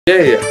Yeah,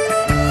 yeah.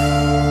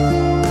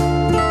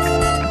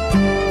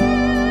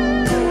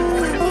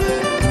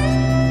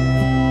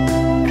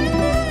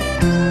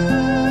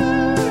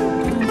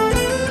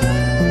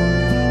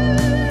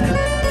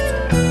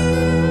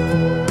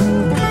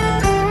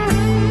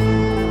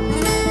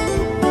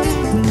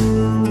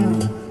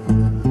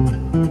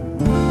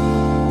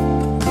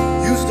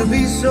 Used to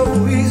be so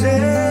easy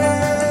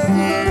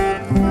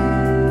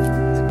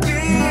to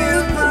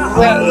give my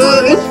heart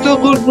away. It's still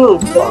good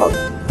move. Fuck.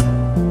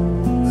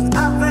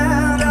 I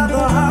found out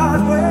the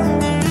hard way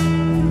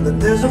that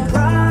there's a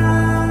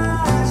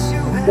price you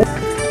have.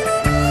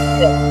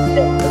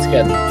 Yeah, that's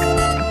good.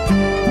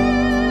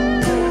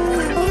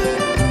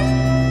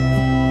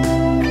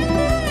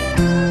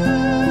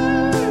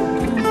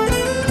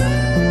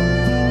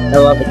 I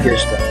love the gear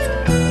stuff.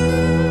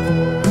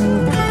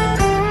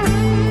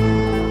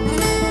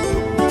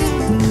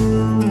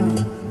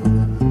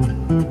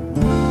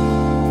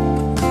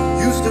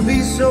 Used to be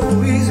so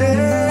easy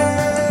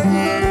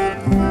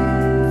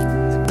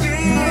to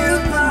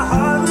give my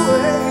heart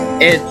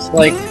away. It's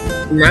like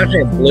reminds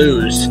me of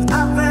blues, I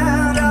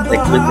found out the like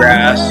hard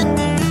bluegrass. way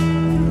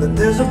that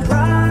there's a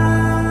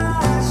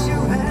price you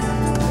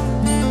have.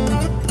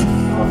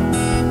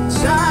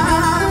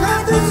 Time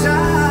after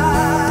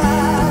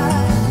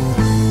time,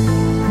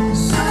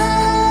 so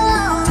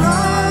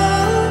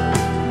long.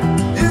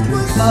 It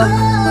was so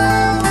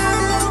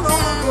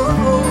long ago,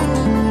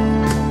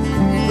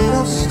 but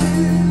I've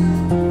still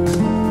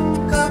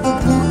got the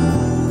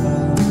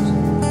blues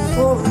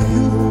for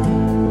you.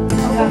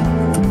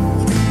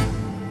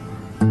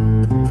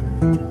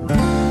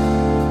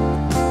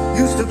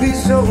 Used to be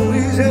so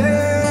easy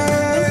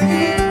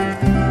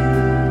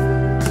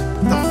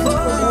to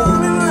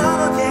fall in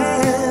love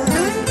again.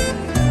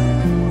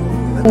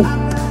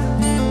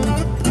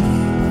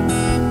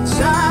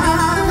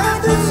 Time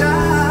after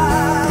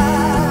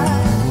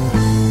time,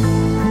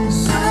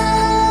 so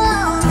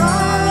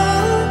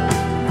long.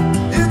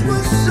 It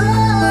was so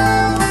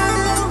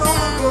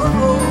long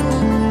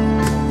ago,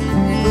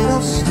 but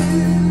I've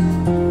still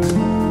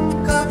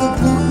got the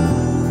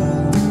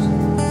blues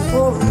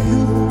for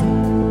you.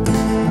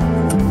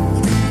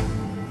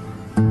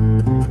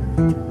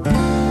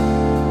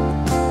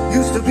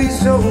 Used to be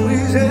so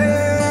easy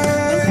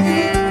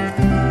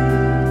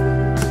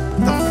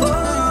to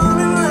fall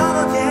in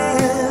love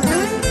again.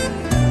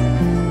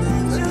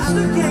 Just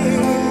a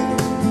game.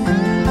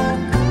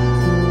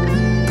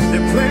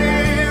 They're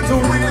playing to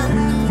win,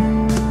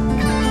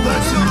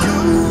 but you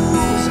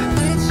lose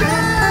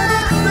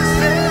just the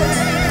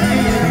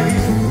same.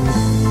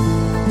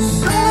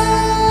 So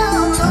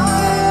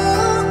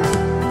long.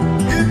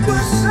 It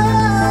was so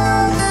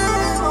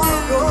long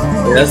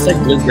ago. Yeah, that's like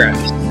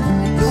bluegrass.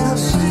 But I've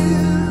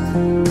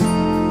still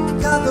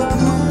got the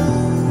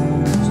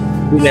blues.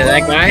 You know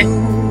that guy?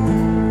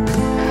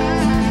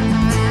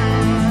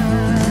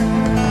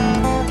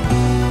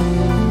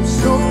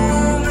 So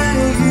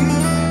many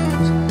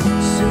years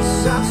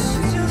since I've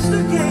seen just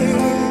a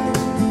game.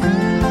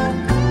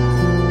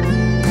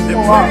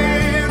 They're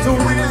playing to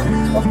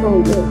win, That's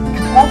really good.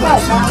 That's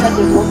like not like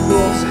it looks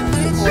good. just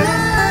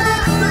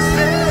the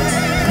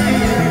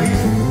same.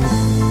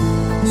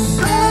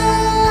 So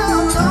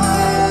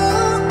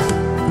long.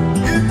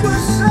 It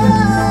was so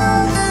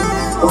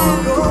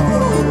long ago,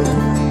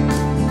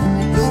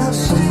 but I've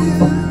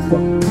still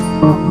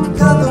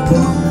got the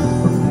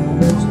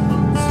blues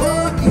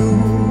for you.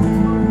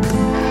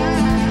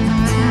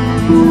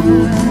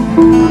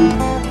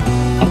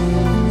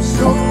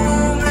 So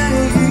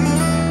many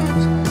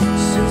years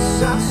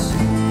since I've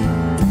seen.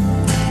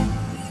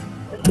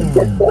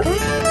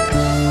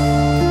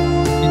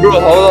 Bro,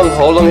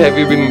 how long have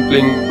you been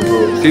playing,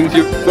 bro? Since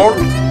you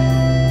born?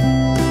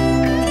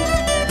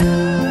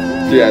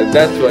 Yeah,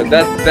 that's what.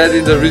 That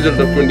is the result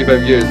of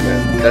 25 years,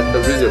 man. That's the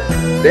result.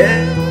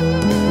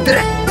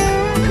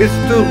 It's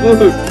too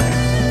good.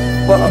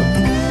 Fuck.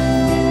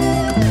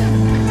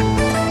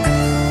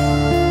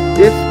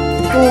 It's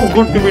too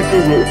good to be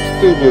too good.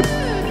 It's too good.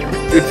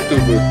 It's too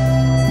good.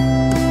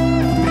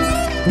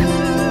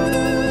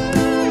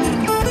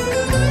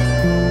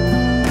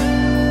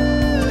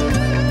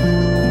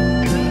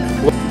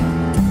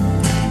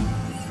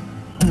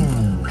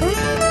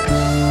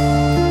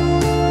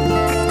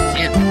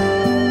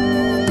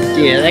 Do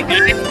you know that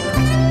guy?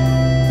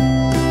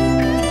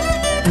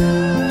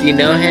 Do you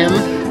know him?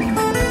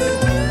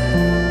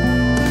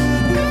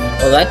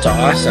 Oh, that's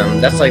awesome.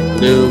 That's like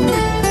bluegrass.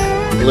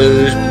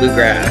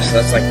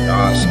 That's like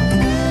awesome.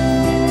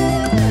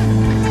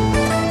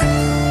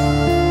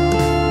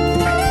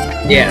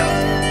 Yeah,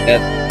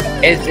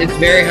 it's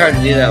very hard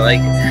to do that. Like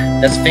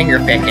that's finger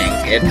picking.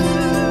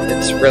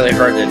 It's really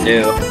hard to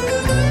do.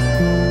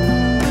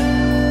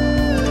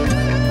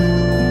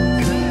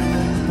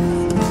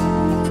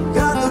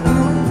 Got the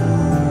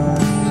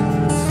blues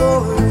for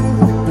you.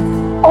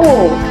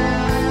 Oh,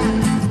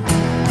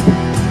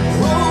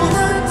 All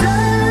the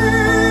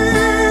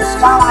days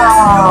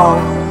wow.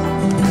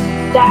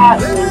 That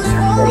was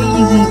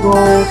crazy, bro.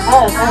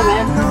 That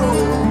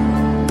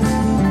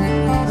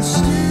is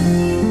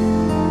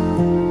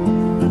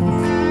man.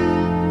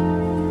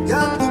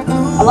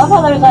 I love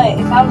how there's like,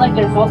 it sounds like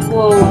there's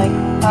multiple like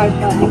guitars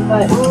going,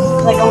 but it's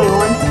like only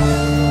one.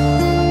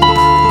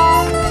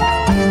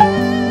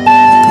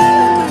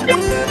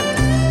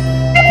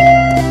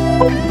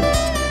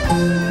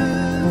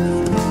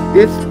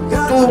 It's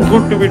too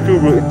good to be too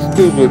good. It's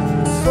too good.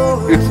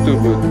 It's too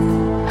good.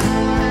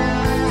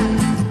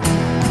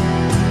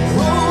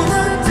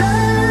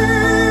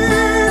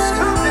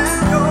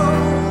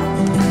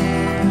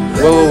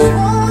 Whoa.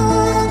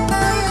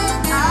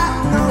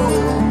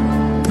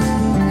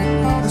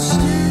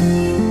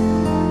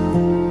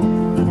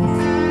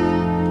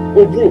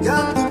 Oh, bro.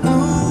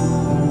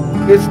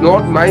 It's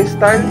not my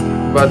style,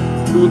 but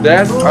to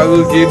that I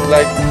will give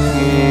like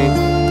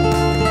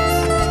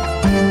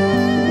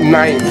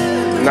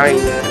 9.0.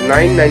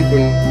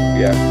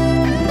 Yeah.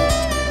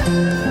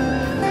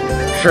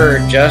 For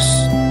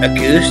just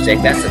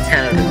acoustic, that's a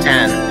 10 out of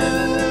 10.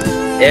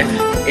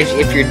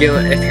 If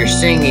you're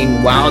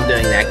singing while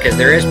doing that, because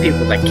there is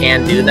people that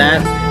can do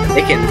that.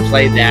 They can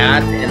play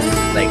that, and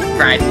like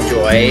Pride and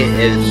Joy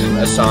is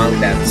a song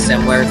that's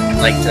similar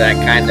like to that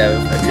kind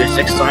of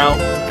acoustic style.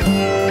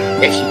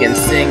 If you can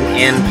sing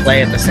and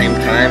play at the same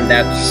time,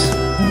 that's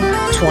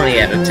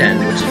 20 out of 10,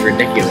 which is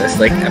ridiculous.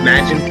 Like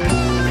imagine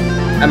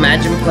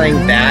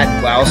playing that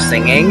while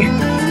singing.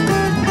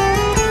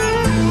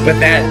 But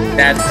that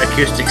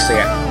acoustic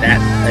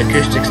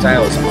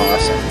style is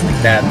awesome.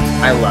 Like that,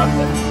 I love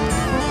it.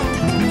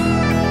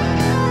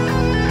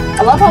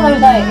 I love how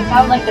there's like, it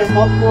sounds like there's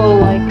multiple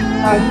like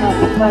guitars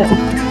going, but it's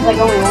like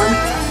only one.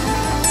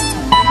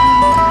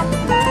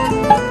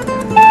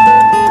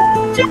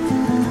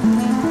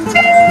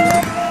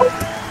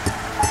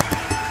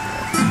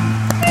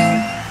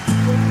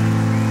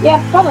 Yeah,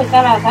 probably 7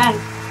 out of 10.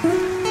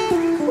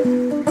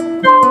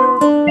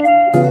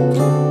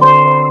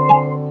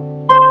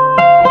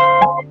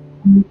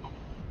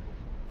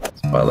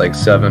 About like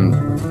 7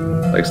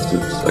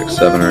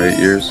 or 8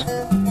 years.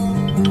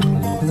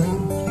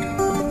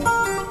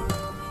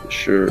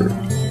 Sure.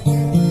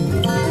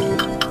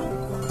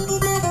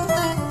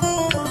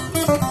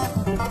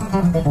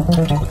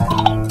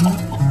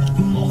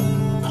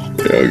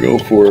 Yeah, go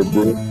for it,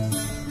 bro.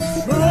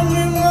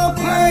 Running up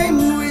pain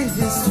with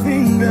his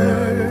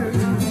finger,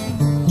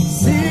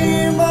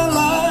 seeing my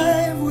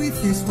life with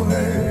his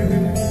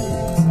words,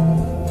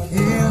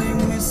 killing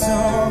me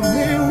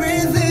softly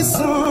with his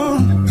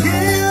song,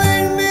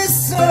 killing me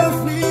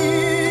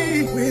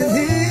softly with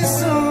his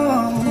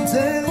song,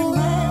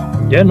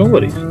 telling me. Yeah,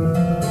 nobody.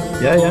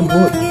 Yeah,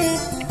 nobody.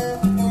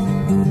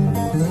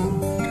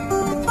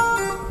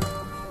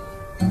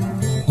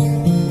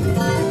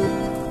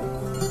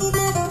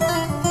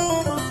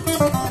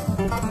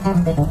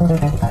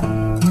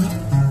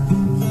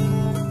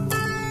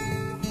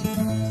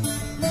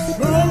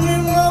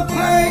 Running up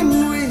pain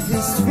with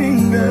his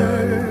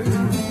finger,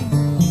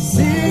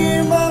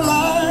 seeing my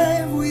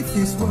life with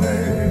his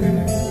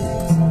words,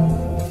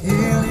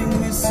 killing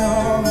me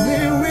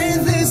softly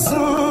with his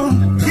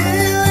song,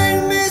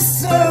 killing me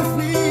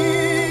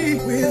softly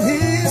with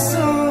his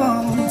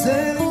song,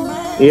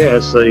 telling me. Yeah,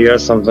 so you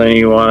got something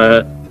you want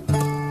to...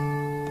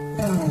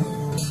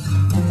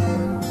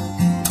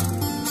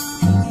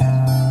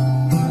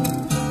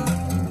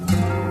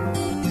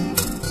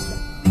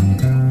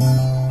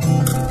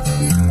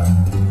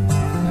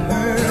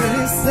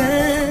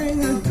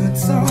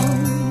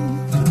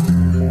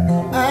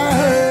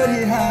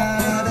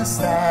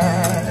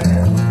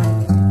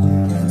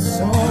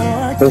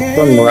 That's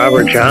from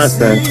Robert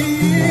Johnson.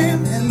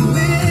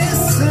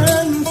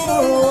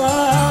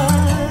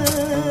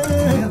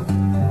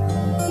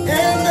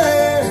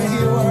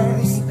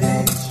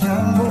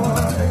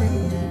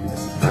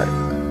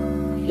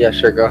 Yeah,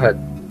 sure, go ahead.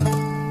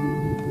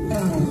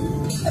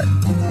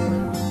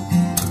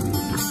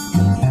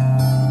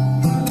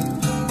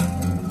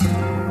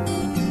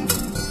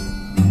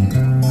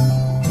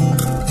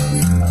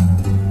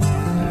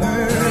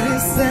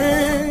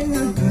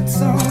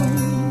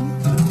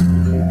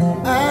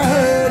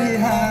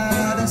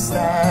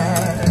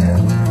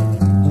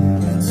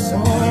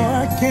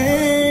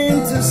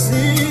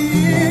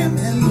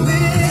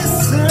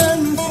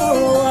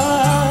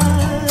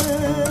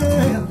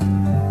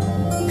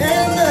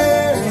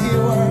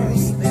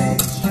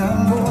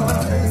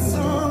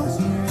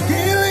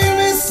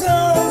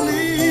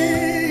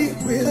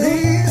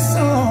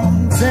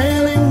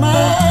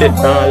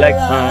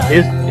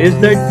 Is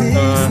that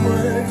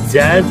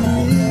jazz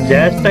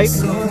type?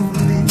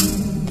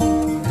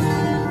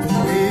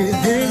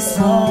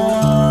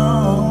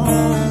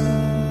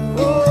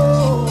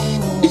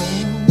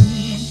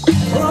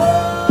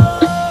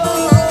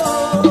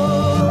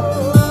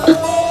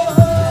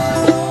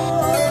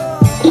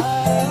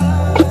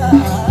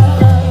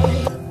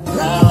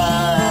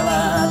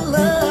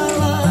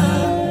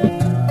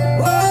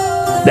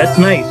 That's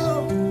nice.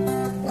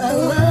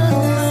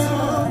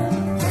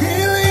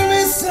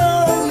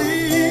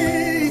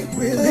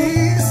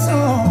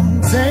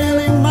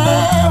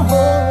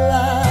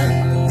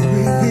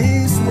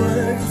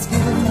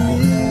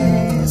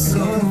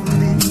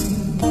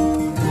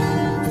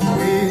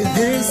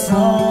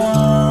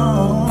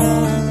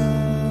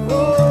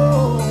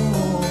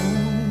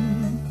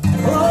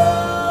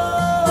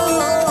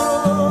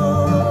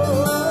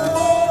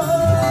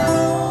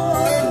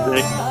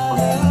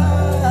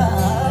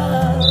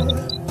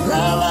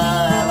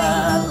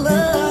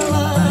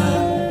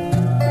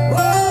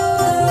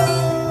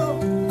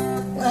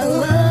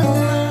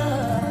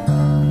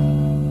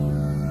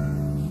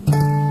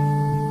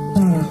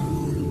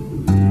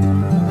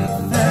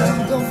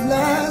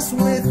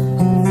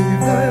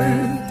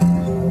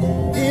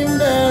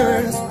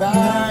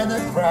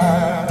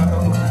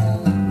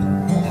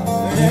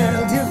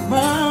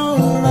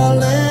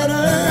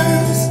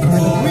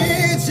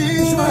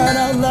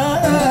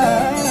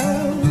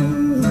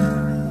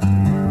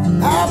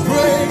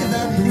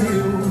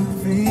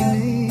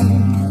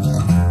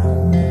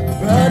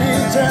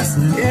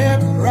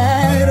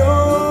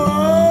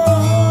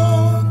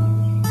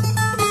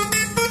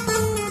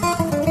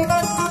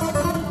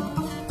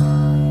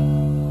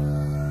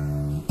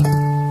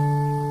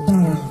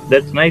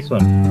 That's nice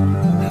one.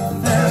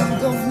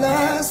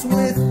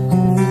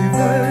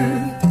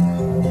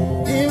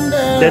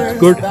 That's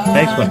good.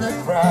 Nice one.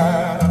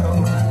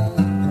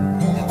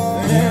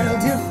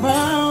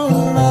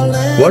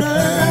 What?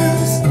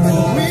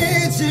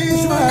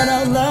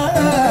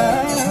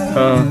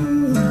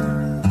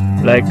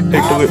 Like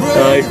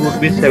it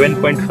would be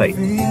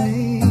 7.5.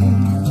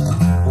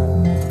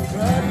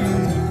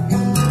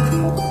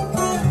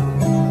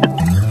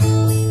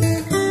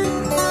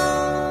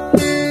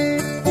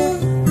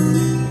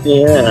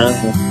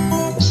 Yeah.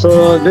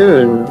 So,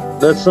 dude,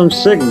 that's some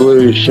sick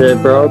blues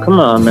shit, bro. Come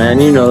on,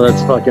 man. You know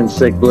that's fucking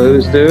sick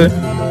blues, dude.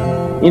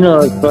 You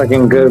know that's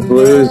fucking good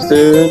blues,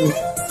 dude.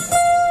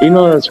 You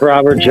know that's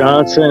Robert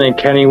Johnson and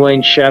Kenny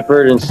Wayne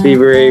Shepherd and Stevie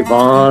Ray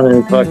Vaughan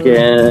and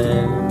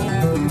fucking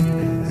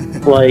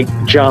like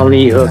John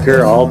Lee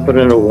Hooker all put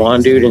into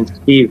one, dude, and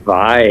Steve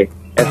Vai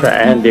at the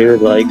end,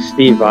 dude. Like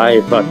Steve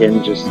Vai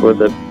fucking just with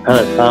the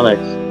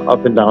pentatonics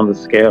up and down the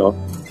scale.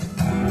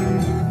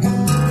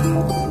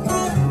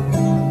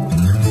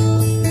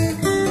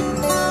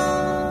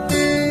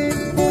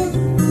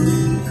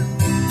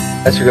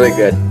 That's really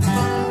good.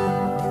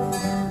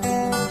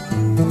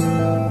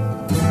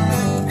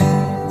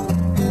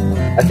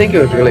 I think it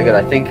was really good.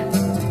 I think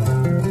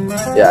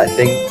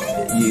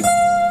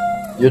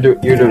you're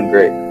doing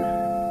great.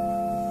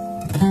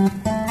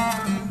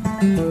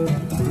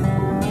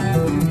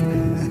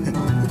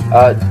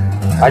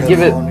 I'd give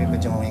it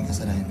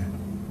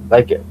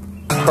like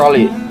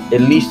probably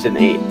at least an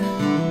 8.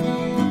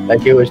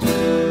 Like it was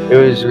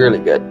really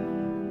good.